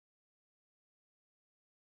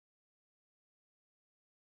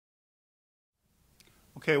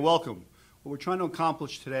Okay, welcome. What we're trying to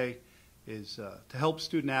accomplish today is to help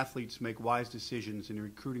student athletes make wise decisions in the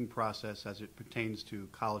recruiting process as it pertains to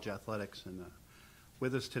college athletics. And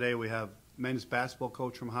with us today we have men's basketball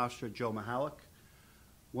coach from Hofstra, Joe Mahalik,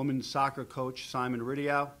 women's soccer coach Simon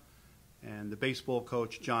Riddiow, and the baseball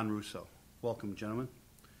coach John Russo. Welcome, gentlemen.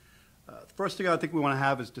 The first thing I think we want to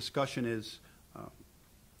have is discussion is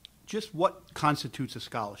just what constitutes a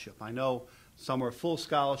scholarship. I know some are full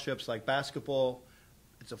scholarships like basketball.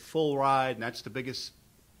 It's a full ride, and that's the biggest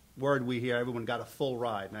word we hear. Everyone got a full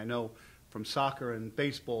ride. And I know from soccer and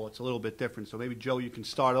baseball it's a little bit different. So maybe, Joe, you can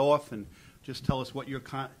start off and just tell us what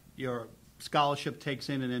your scholarship takes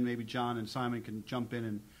in, and then maybe John and Simon can jump in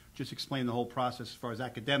and just explain the whole process as far as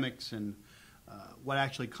academics and what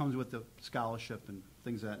actually comes with the scholarship and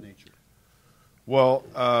things of that nature. Well,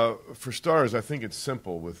 for starters, I think it's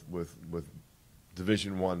simple with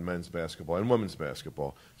Division I men's basketball and women's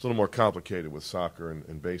basketball. It's a little more complicated with soccer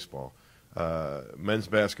and baseball. Men's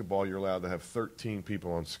basketball, you're allowed to have 13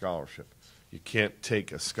 people on scholarship. You can't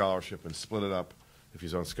take a scholarship and split it up. If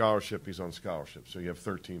he's on scholarship, he's on scholarship. So you have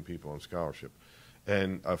 13 people on scholarship.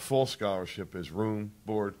 And a full scholarship is room,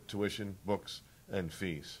 board, tuition, books, and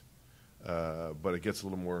fees. But it gets a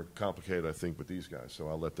little more complicated, I think, with these guys. So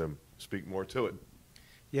I'll let them speak more to it.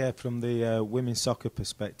 Yeah, from the women's soccer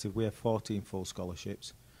perspective, we have 14 full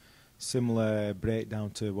scholarships. Similar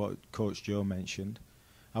breakdown to what Coach Joe mentioned.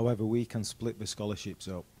 However, we can split the scholarships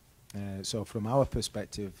up. So from our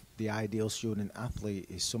perspective, the ideal student athlete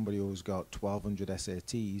is somebody who's got 1,200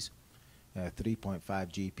 SATs, 3.5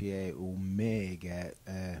 GPA, who may get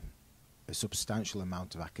a substantial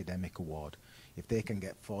amount of academic award. If they can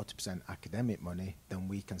get 40% academic money, then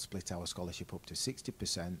we can split our scholarship up to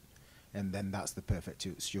 60%. And then that's the perfect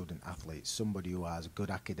student athlete. Somebody who has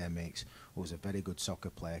good academics, who's a very good soccer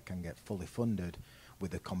player, can get fully funded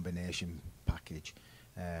with a combination package.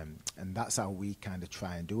 And that's how we kind of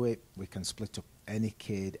try and do it. We can split up any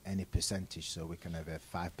kid, any percentage. So we can have a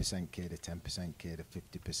 5% kid, a 10% kid,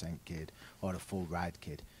 a 50% kid, or a full ride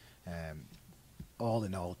kid. All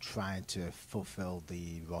in all, trying to fulfill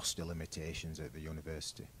the roster limitations at the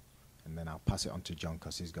university. And then I'll pass it on to John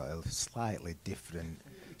because he's got a slightly different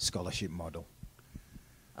scholarship model.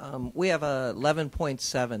 We have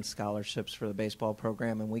 11.7 scholarships for the baseball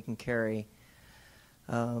program, and we can carry,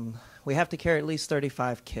 we have to carry at least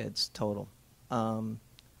 35 kids total.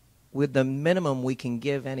 With the minimum we can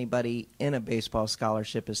give anybody in a baseball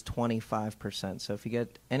scholarship is 25%. So if you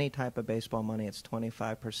get any type of baseball money, it's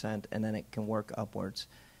 25%, and then it can work upwards.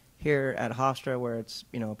 Here at Hofstra, where it's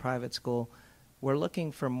a private school, we're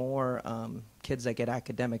looking for more kids that get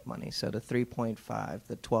academic money. So the 3.5,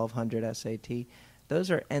 the 1,200 SAT, those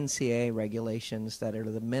are NCAA regulations that are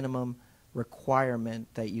the minimum requirement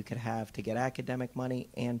that you could have to get academic money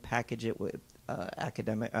and package it with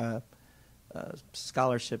academic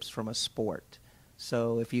scholarships from a sport.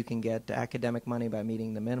 So if you can get academic money by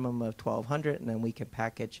meeting the minimum of 1,200, and then we can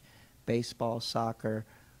package baseball, soccer,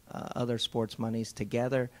 other sports monies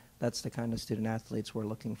together, that's the kind of student athletes we're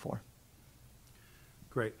looking for.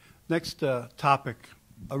 Great. Next topic,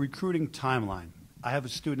 a recruiting timeline. I have a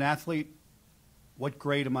student athlete. What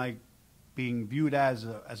grade am I being viewed as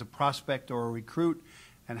a prospect or a recruit,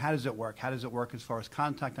 and how does it work? How does it work as far as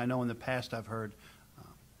contact? I know in the past I've heard,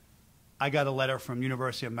 I got a letter from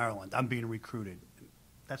University of Maryland. I'm being recruited.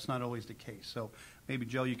 That's not always the case. So maybe,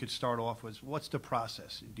 Joe, you could start off with what's the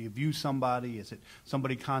process? Do you view somebody? Is it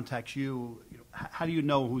somebody contacts you? How do you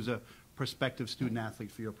know who's a prospective student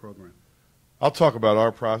athlete for your program? I'll talk about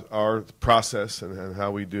our process and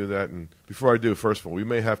how we do that. And before I do, first of all, we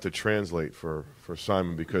may have to translate for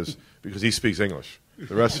Simon because he speaks English.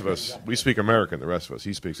 The rest of us, we speak American. The rest of us,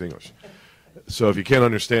 he speaks English. So if you can't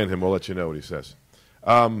understand him, we'll let you know what he says.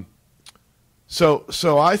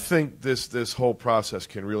 So I think this whole process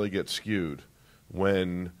can really get skewed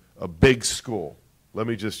when a big school, let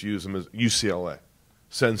me just use them as UCLA,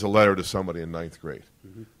 sends a letter to somebody in 9th grade.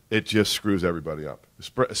 Mm-hmm. It just screws everybody up,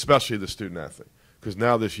 especially the student athlete. Because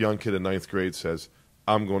now this young kid in 9th grade says,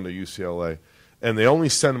 I'm going to UCLA. And they only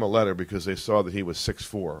sent him a letter because they saw that he was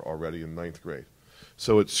 6'4" already in 9th grade.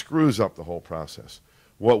 So it screws up the whole process.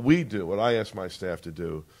 What we do, what I ask my staff to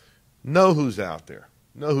do, know who's out there.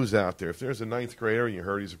 Know who's out there. If there's a 9th grader and you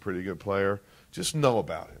heard he's a pretty good player, just know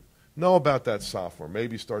about him. Know about that sophomore.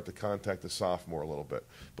 Maybe start to contact the sophomore a little bit.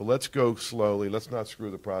 But let's go slowly. Let's not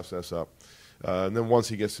screw the process up. And then once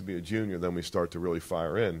he gets to be a junior, then we start to really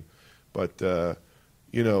fire in. But, too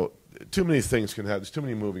many things can happen. There's too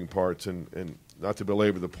many moving parts. And not to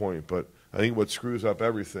belabor the point, but I think what screws up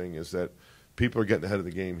everything is that people are getting ahead of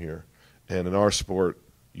the game here. And in our sport,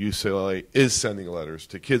 UCLA is sending letters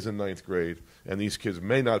to kids in 9th grade, and these kids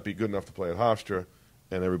may not be good enough to play at Hofstra,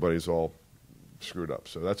 and everybody's all screwed up.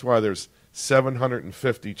 So that's why there's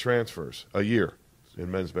 750 transfers a year in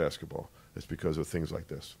men's basketball. It's because of things like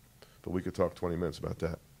this. But we could talk 20 minutes about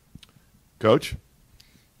that. Coach?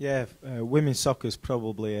 Yeah, women's soccer is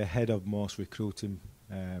probably ahead of most recruiting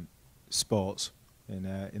sports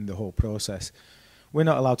in the whole process. We're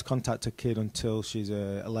not allowed to contact a kid until she's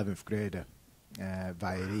a 11th grader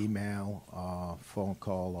via email or phone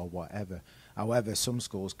call or whatever. However, some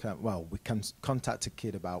schools we can contact a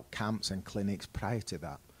kid about camps and clinics prior to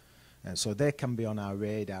that. So they can be on our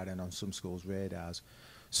radar and on some schools' radars.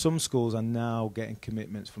 Some schools are now getting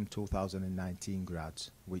commitments from 2019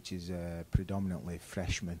 grads, which is predominantly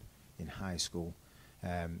freshmen in high school.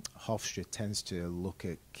 Hofstra tends to look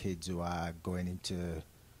at kids who are going into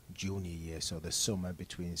junior year, so the summer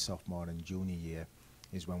between sophomore and junior year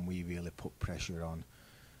is when we really put pressure on.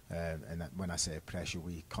 And when I say pressure,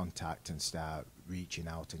 we contact and start reaching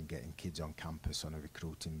out and getting kids on campus on a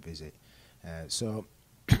recruiting visit. So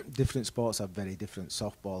different sports are very different.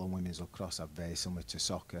 Softball and women's lacrosse are very similar to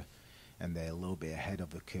soccer, and they're a little bit ahead of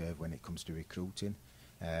the curve when it comes to recruiting.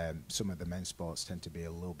 Some of the men's sports tend to be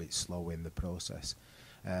a little bit slow in the process.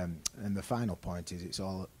 And the final point is, it's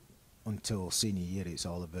all, until senior year, it's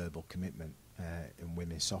all a verbal commitment in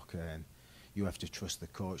women's soccer, and you have to trust the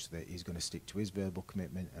coach that he's going to stick to his verbal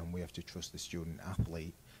commitment, and we have to trust the student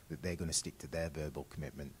athlete that they're going to stick to their verbal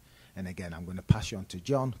commitment. And again, I'm going to pass you on to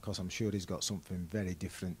John, because I'm sure he's got something very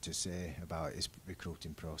different to say about his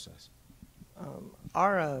recruiting process.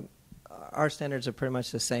 Our standards are pretty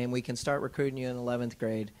much the same. We can start recruiting you in 11th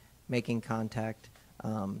grade, making contact.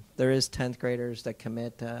 There is 10th graders that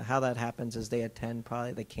commit. How that happens is they attend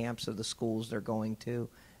probably the camps of the schools they're going to,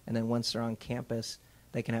 and then once they're on campus,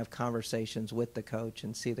 they can have conversations with the coach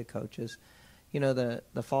and see the coaches. You know, the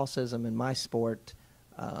falsism in my sport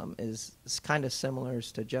is kind of similar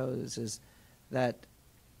to Joe's, is that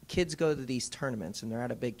kids go to these tournaments, and they're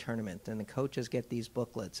at a big tournament, and the coaches get these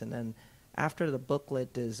booklets, and then after the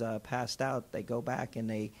booklet is passed out, they go back and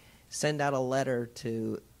they send out a letter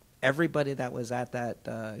to everybody that was at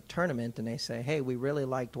that tournament, and they say, hey, we really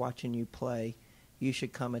liked watching you play. You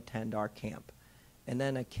should come attend our camp. And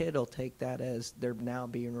then a kid will take that as they're now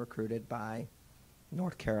being recruited by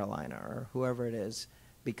North Carolina or whoever it is,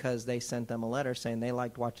 because they sent them a letter saying they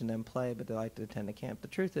liked watching them play, but they liked to attend a camp. The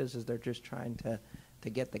truth is they're just trying to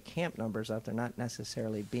get the camp numbers up. They're not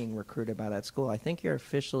necessarily being recruited by that school. I think you're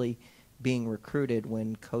officially being recruited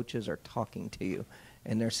when coaches are talking to you,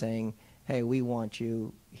 and they're saying, hey, we want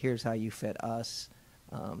you. Here's how you fit us.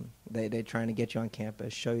 They're trying to get you on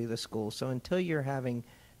campus, show you the school. So until you're having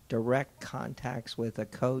direct contacts with a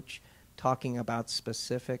coach talking about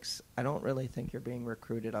specifics, I don't really think you're being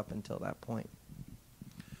recruited up until that point.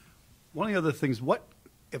 One of the other things,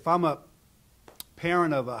 if I'm a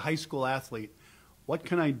parent of a high school athlete, what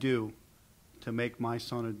can I do to make my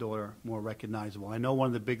son or daughter more recognizable? I know one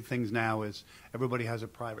of the big things now is everybody has a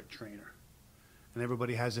private trainer, and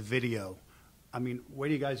everybody has a video. I mean, where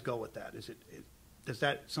do you guys go with that? Is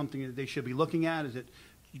that something that they should be looking at?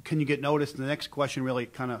 Can you get noticed? And the next question really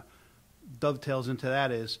kind of dovetails into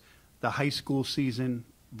that, is the high school season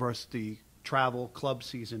versus the travel club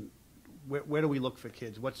season. Where do we look for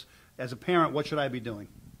kids? As a parent, what should I be doing?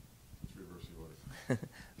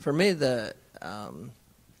 For me,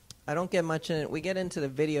 I don't get much in it. We get into the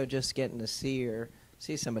video just getting to see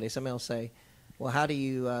somebody. Somebody will say, well, how do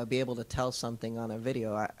you be able to tell something on a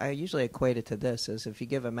video? I usually equate it to this, is if you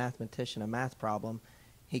give a mathematician a math problem,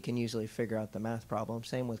 he can usually figure out the math problem.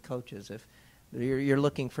 Same with coaches. If you're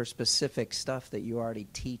looking for specific stuff that you already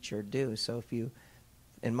teach or do. So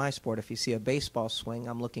in my sport, if you see a baseball swing,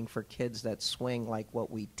 I'm looking for kids that swing like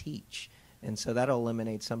what we teach. And so that'll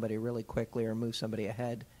eliminate somebody really quickly or move somebody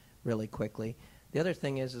ahead really quickly. The other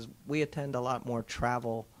thing is we attend a lot more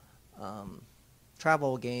travel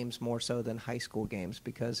games more so than high school games,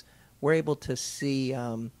 because we're able to see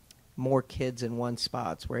more kids in one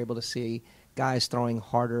spot. So we're able to see guys throwing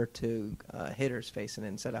harder to hitters facing it,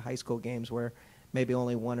 instead of high school games where maybe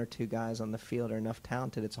only one or two guys on the field are enough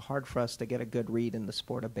talented. It's hard for us to get a good read in the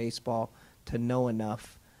sport of baseball to know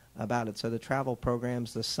enough about it. So the travel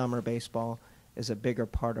programs, the summer baseball, is a bigger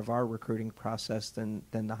part of our recruiting process than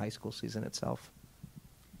the high school season itself.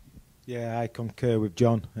 Yeah, I concur with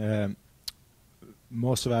John.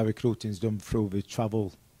 Most of our recruiting is done through the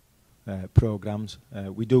travel programs.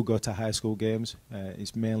 We do go to high school games.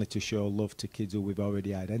 It's mainly to show love to kids who we've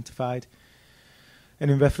already identified. And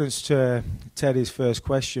in reference to Terry's first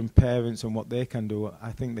question, parents and what they can do,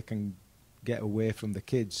 I think they can get away from the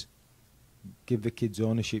kids Give the kids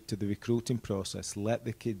ownership to the recruiting process. Let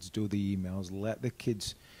the kids do the emails. Let the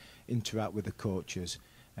kids interact with the coaches.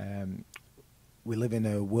 We live in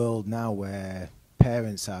a world now where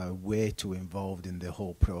parents are way too involved in the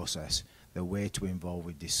whole process. They're way too involved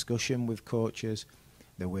with discussion with coaches.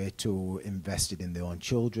 They're way too invested in their own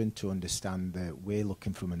children to understand that we're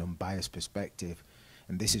looking from an unbiased perspective,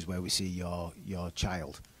 and this is where we see your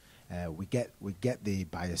child. We get the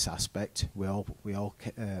bias aspect. We all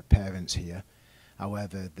parents here.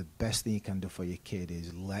 However, the best thing you can do for your kid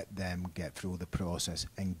is let them get through the process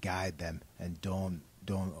and guide them, and don't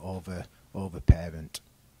over parent.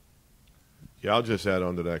 Yeah, I'll just add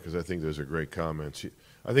on to that because I think those are great comments.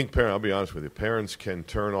 I think I'll be honest with you, parents can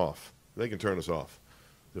turn off. They can turn us off.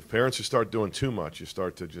 If parents you start doing too much, you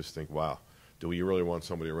start to just think, wow, do you really want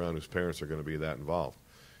somebody around whose parents are going to be that involved?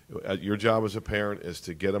 Your job as a parent is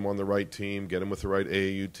to get them on the right team, get them with the right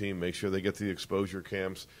AAU team, make sure they get to the exposure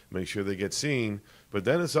camps, make sure they get seen. But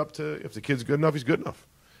then it's up to, if the kid's good enough, he's good enough.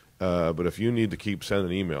 But if you need to keep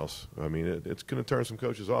sending emails, I mean, it's going to turn some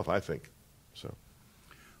coaches off, I think. So,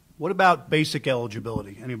 what about basic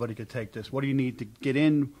eligibility? Anybody could take this. What do you need to get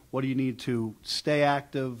in? What do you need to stay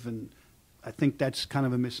active? And I think that's kind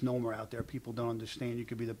of a misnomer out there. People don't understand you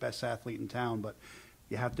could be the best athlete in town, but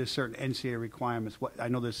you have this certain NCAA requirements. I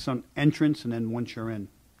know there's some entrance, and then once you're in.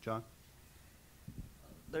 John?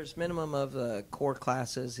 There's minimum of core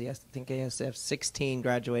classes. I think he has to have 16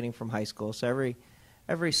 graduating from high school. So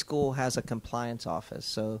every school has a compliance office.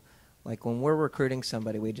 So like when we're recruiting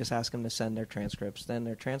somebody, we just ask them to send their transcripts. Then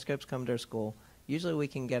their transcripts come to our school. Usually we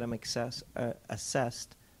can get them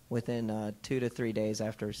assessed within 2 to 3 days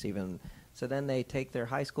after receiving them. So then they take their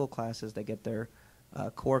high school classes, they get their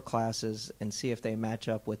core classes, and see if they match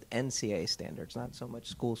up with NCAA standards, not so much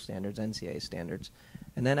school standards, NCAA standards.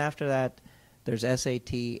 And then after that, there's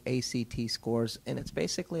SAT, ACT scores, and it's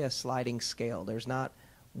basically a sliding scale. There's not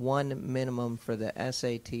one minimum for the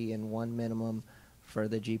SAT and one minimum for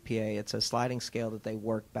the GPA. It's a sliding scale that they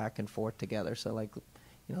work back and forth together. So like,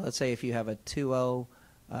 let's say if you have a 2.0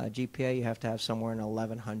 GPA, you have to have somewhere in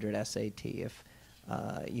 1100 SAT. If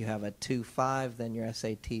you have a 2.5, then your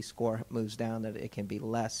SAT score moves down that it can be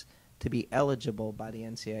less to be eligible by the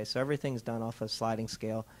NCAA. So everything's done off a sliding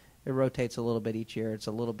scale. It rotates a little bit each year. It's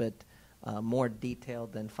a little bit more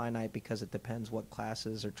detailed than finite because it depends what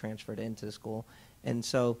classes are transferred into the school. And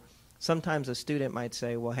so sometimes a student might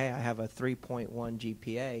say, well, hey, I have a 3.1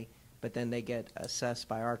 GPA, but then they get assessed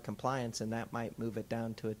by our compliance, and that might move it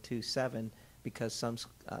down to a 2.7 because some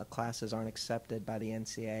classes aren't accepted by the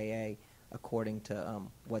NCAA according to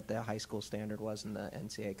what the high school standard was and the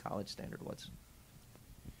NCAA college standard was.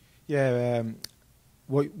 Yeah,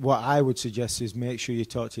 what I would suggest is make sure you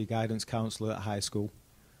talk to your guidance counsellor at high school.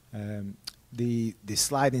 The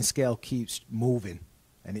sliding scale keeps moving,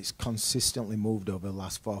 and it's consistently moved over the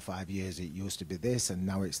last 4 or 5 years. It used to be this, and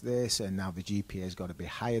now it's this, and now the GPA has got to be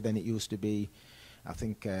higher than it used to be. I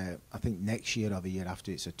think next year or the year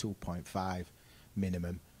after it's a 2.5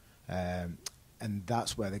 minimum, and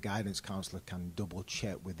that's where the guidance counsellor can double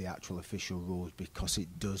check with the actual official rules, because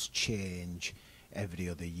it does change every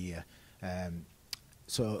other year.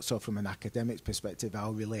 So from an academics perspective,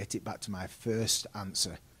 I'll relate it back to my first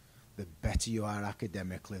answer. The better you are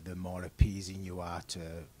academically, the more appeasing you are to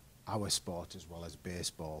our sport as well as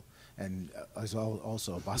baseball and as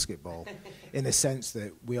also basketball, in the sense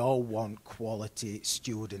that we all want quality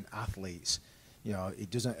student athletes. It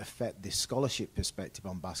doesn't affect the scholarship perspective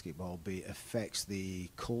on basketball, but it affects the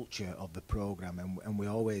culture of the program, and we're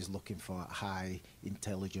always looking for high,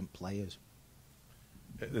 intelligent players.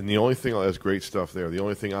 And the only thing, that's great stuff there. The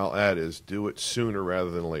only thing I'll add is do it sooner rather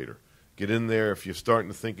than later. Get in there if you're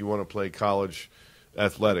starting to think you want to play college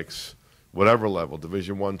athletics, whatever level,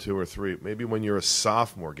 Division I, II, or III. Maybe when you're a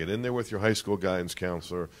sophomore, get in there with your high school guidance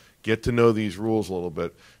counselor. Get to know these rules a little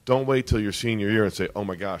bit. Don't wait till your senior year and say, oh,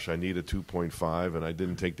 my gosh, I need a 2.5 and I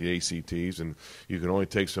didn't take the ACTs, and you can only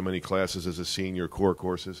take so many classes as a senior, core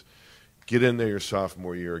courses. Get in there your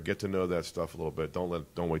sophomore year. Get to know that stuff a little bit.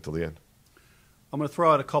 Don't wait till the end. I'm going to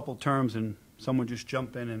throw out a couple terms, and someone just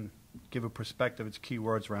jump in and give a perspective. It's key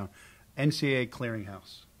words around NCAA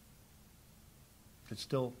clearinghouse. It's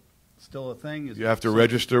still a thing? You have to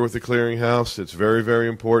register with the clearinghouse. It's very, very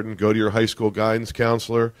important. Go to your high school guidance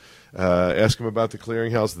counselor. Ask them about the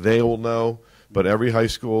clearinghouse. They will know. But every high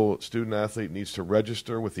school student athlete needs to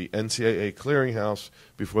register with the NCAA clearinghouse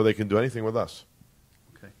before they can do anything with us.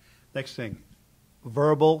 Okay. Next thing,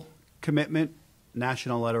 verbal commitment,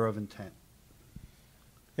 national letter of intent.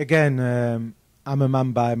 Again, I'm a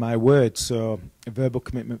man by my word, so a verbal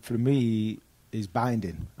commitment for me is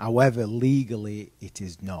binding. However, legally it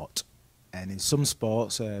is not. And in some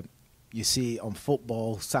sports, you see on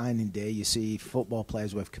football signing day, you see football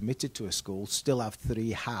players who have committed to a school still have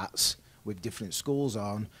 3 hats with different schools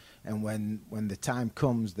on, and when the time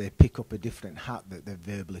comes, they pick up a different hat that they're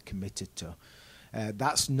verbally committed to.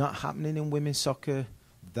 That's not happening in women's soccer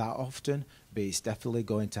that often, but it's definitely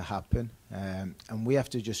going to happen. And we have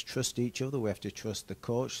to just trust each other. We have to trust the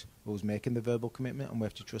coach who's making the verbal commitment, and we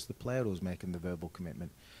have to trust the player who's making the verbal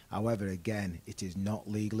commitment. However, again, it is not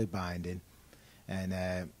legally binding,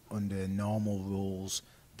 and under normal rules,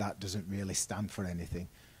 that doesn't really stand for anything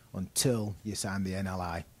until you sign the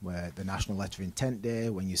NLI, where the National Letter of Intent Day,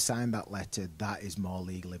 when you sign that letter, that is more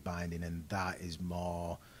legally binding, and that is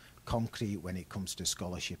more concrete when it comes to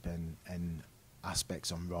scholarship and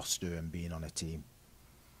aspects on roster and being on a team.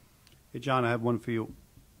 Hey, John, I have one for you.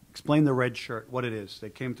 Explain the red shirt, what it is. They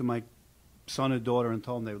came to my son and daughter and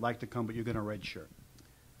told them they would like to come, but you're going to red shirt.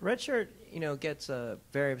 Red shirt, gets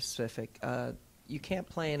very specific. You can't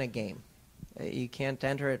play in a game. You can't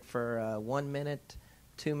enter it for 1 minute,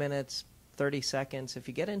 2 minutes, 30 seconds. If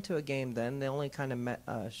you get into a game, then the only kind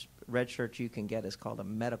of red shirt you can get is called a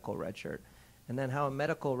medical red shirt. And then how a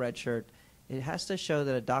medical red shirt, it has to show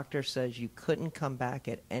that a doctor says you couldn't come back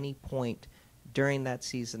at any point during that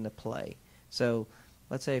season to play. So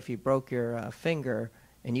let's say if you broke your finger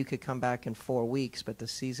and you could come back in 4 weeks, but the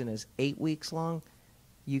season is 8 weeks long,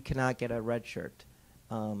 you cannot get a red shirt.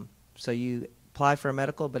 So you apply for a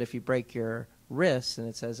medical, but if you break your wrist and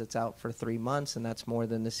it says it's out for 3 months and that's more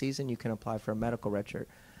than the season, you can apply for a medical red shirt.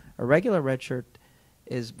 A regular red shirt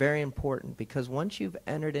is very important because once you've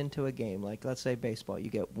entered into a game, like let's say baseball, you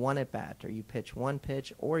get 1 at bat, or you pitch 1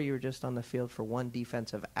 pitch, or you're just on the field for 1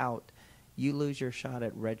 defensive out, you lose your shot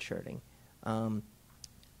at redshirting.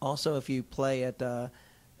 Also, if you play at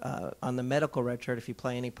on the medical red shirt, if you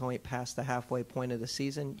play any point past the halfway point of the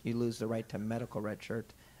season, you lose the right to medical red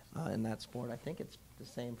shirt in that sport. I think it's the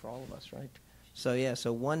same for all of us, right? So yeah,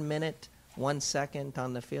 so 1 minute, 1 second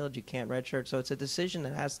on the field, you can't redshirt. So it's a decision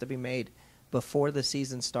that has to be made before the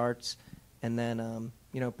season starts, and then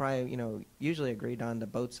probably usually agreed on to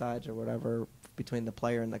both sides or whatever between the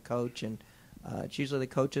player and the coach, and it's usually the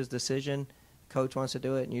coach's decision. Coach wants to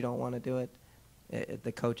do it, and you don't want to do it.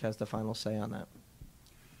 The coach has the final say on that.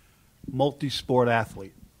 Multi-sport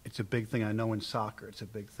athlete. It's a big thing. I know in soccer it's a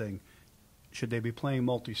big thing. Should they be playing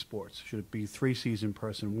multi-sports? Should it be 3-season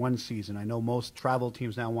person, 1 season? I know most travel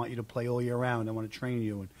teams now want you to play all year round. They want to train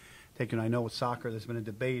you. And I know with soccer there's been a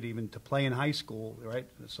debate even to play in high school, right?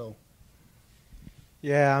 So.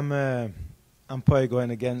 Yeah, I'm probably going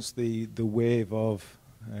against the wave of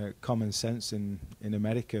common sense in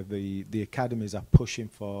America. The academies are pushing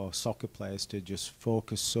for soccer players to just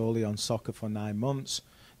focus solely on soccer for 9 months.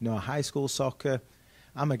 No high school soccer.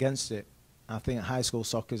 I'm against it. I think high school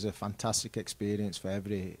soccer is a fantastic experience for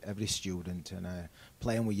every student, and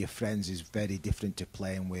playing with your friends is very different to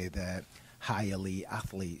playing with high elite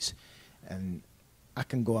athletes. And I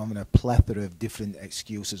can go on a plethora of different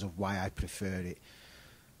excuses of why I prefer it.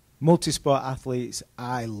 Multi-sport athletes,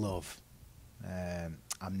 I love.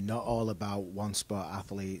 I'm not all about one-sport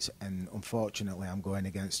athletes, and unfortunately I'm going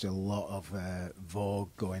against a lot of vogue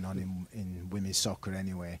going on in women's soccer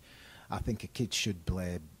anyway. I think a kid should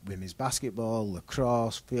play women's basketball,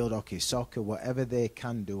 lacrosse, field hockey, soccer, whatever they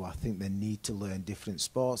can do. I think they need to learn different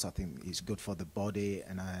sports. I think it's good for the body,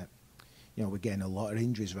 and we're getting a lot of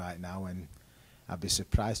injuries right now, and I'd be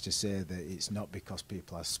surprised to say that it's not because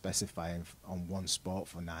people are specifying on one sport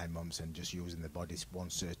for 9 months and just using the body one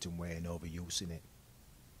certain way and overusing it.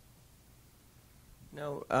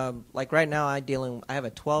 Like right now, I have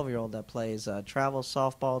a 12-year-old that plays travel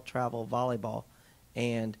softball, travel volleyball,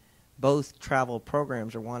 and both travel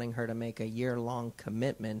programs are wanting her to make a year-long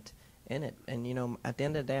commitment in it. And, at the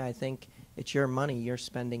end of the day, I think it's your money. You're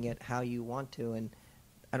spending it how you want to. And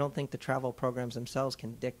I don't think the travel programs themselves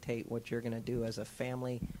can dictate what you're going to do as a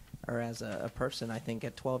family or as a person. I think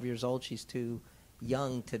at 12 years old, she's too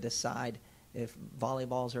young to decide if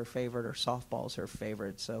volleyball's her favorite or softball's her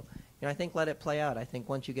favorite. So, I think let it play out. I think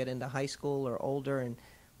once you get into high school or older, and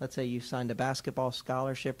let's say you signed a basketball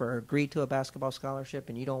scholarship or agreed to a basketball scholarship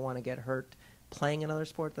and you don't want to get hurt playing another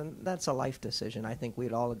sport, then that's a life decision. I think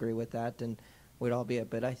we'd all agree with that, and we'd all be it.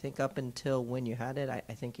 But I think up until when you had it,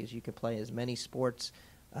 I think as you could play as many sports,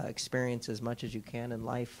 experience as much as you can in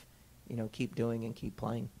life, keep doing and keep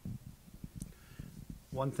playing.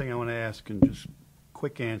 One thing I want to ask, and just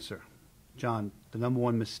quick answer. John, the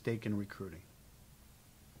 #1 mistake in recruiting?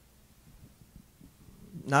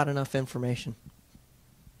 Not enough information.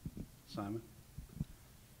 Simon?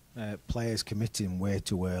 Players committing way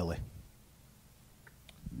too early.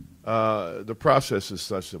 The process is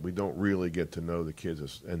such that we don't really get to know the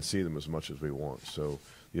kids and see them as much as we want. So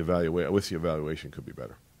the evaluation could be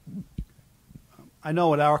better. I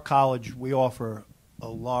know at our college we offer a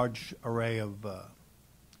large array of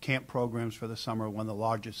camp programs for the summer, one of the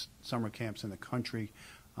largest summer camps in the country.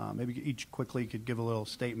 Maybe each quickly could give a little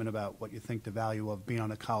statement about what you think the value of being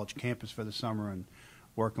on a college campus for the summer and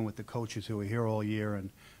working with the coaches who are here all year and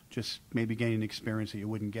just maybe gaining experience that you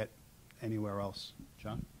wouldn't get anywhere else.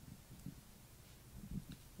 John?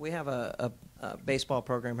 We have a baseball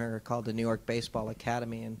program here called the New York Baseball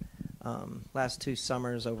Academy, and last 2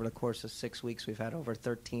 summers, over the course of 6 weeks, we've had over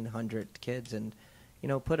 1,300 kids, and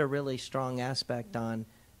put a really strong aspect on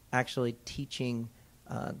actually teaching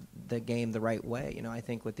the game the right way. I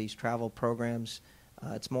think with these travel programs,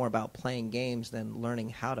 it's more about playing games than learning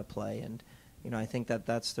how to play, and I think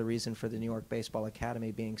that's the reason for the New York Baseball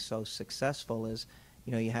Academy being so successful is,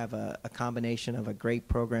 you have a combination of a great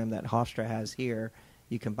program that Hofstra has here.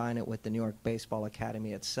 You combine it with the New York Baseball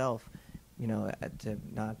Academy itself, to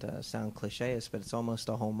not sound cliché, but it's almost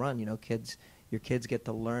a home run. Your kids get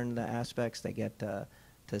to learn the aspects. They get to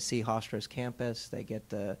see Hofstra's campus. They get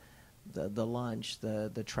the lunch,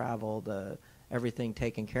 the travel, everything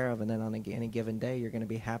taken care of. And then on any given day, you're going to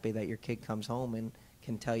be happy that your kid comes home and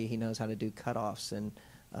can tell you he knows how to do cutoffs and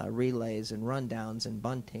relays and rundowns and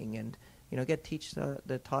bunting, and get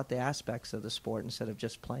taught the aspects of the sport instead of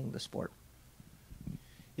just playing the sport.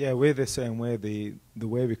 Yeah, we're the same way. The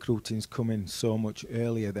way recruiting's coming so much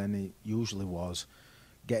earlier than it usually was.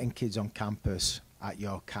 Getting kids on campus at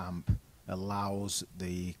your camp allows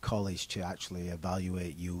the college to actually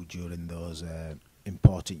evaluate you during those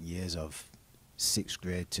important years of 6th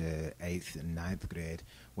grade to 8th and 9th grade,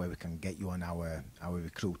 where we can get you on our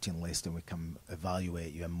recruiting list and we can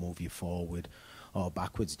evaluate you and move you forward or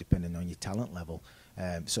backwards depending on your talent level.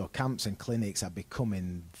 So camps and clinics are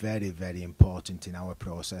becoming very, very important in our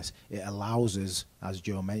process. It allows us, as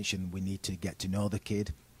Joe mentioned, we need to get to know the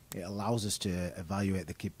kid. It allows us to evaluate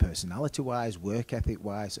the kid personality-wise, work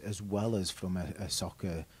ethic-wise, as well as from a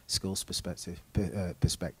soccer skills perspective. The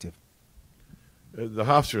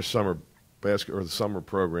Hofstra the summer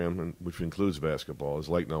program, which includes basketball, is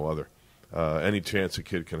like no other. Any chance a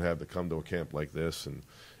kid can have to come to a camp like this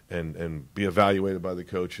and be evaluated by the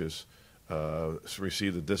coaches,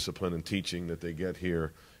 receive the discipline and teaching that they get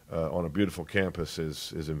here on a beautiful campus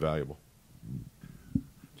is invaluable.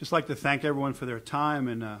 Just like to thank everyone for their time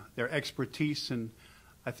and their expertise, and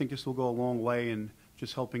I think this will go a long way in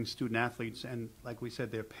just helping student athletes and, like we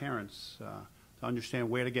said, their parents to understand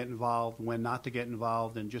where to get involved, when not to get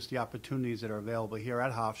involved, and just the opportunities that are available here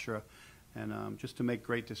at Hofstra, and just to make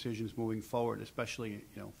great decisions moving forward, especially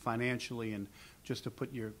financially, and just to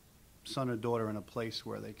put your son or daughter in a place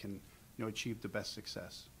where they can achieve the best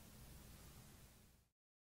success.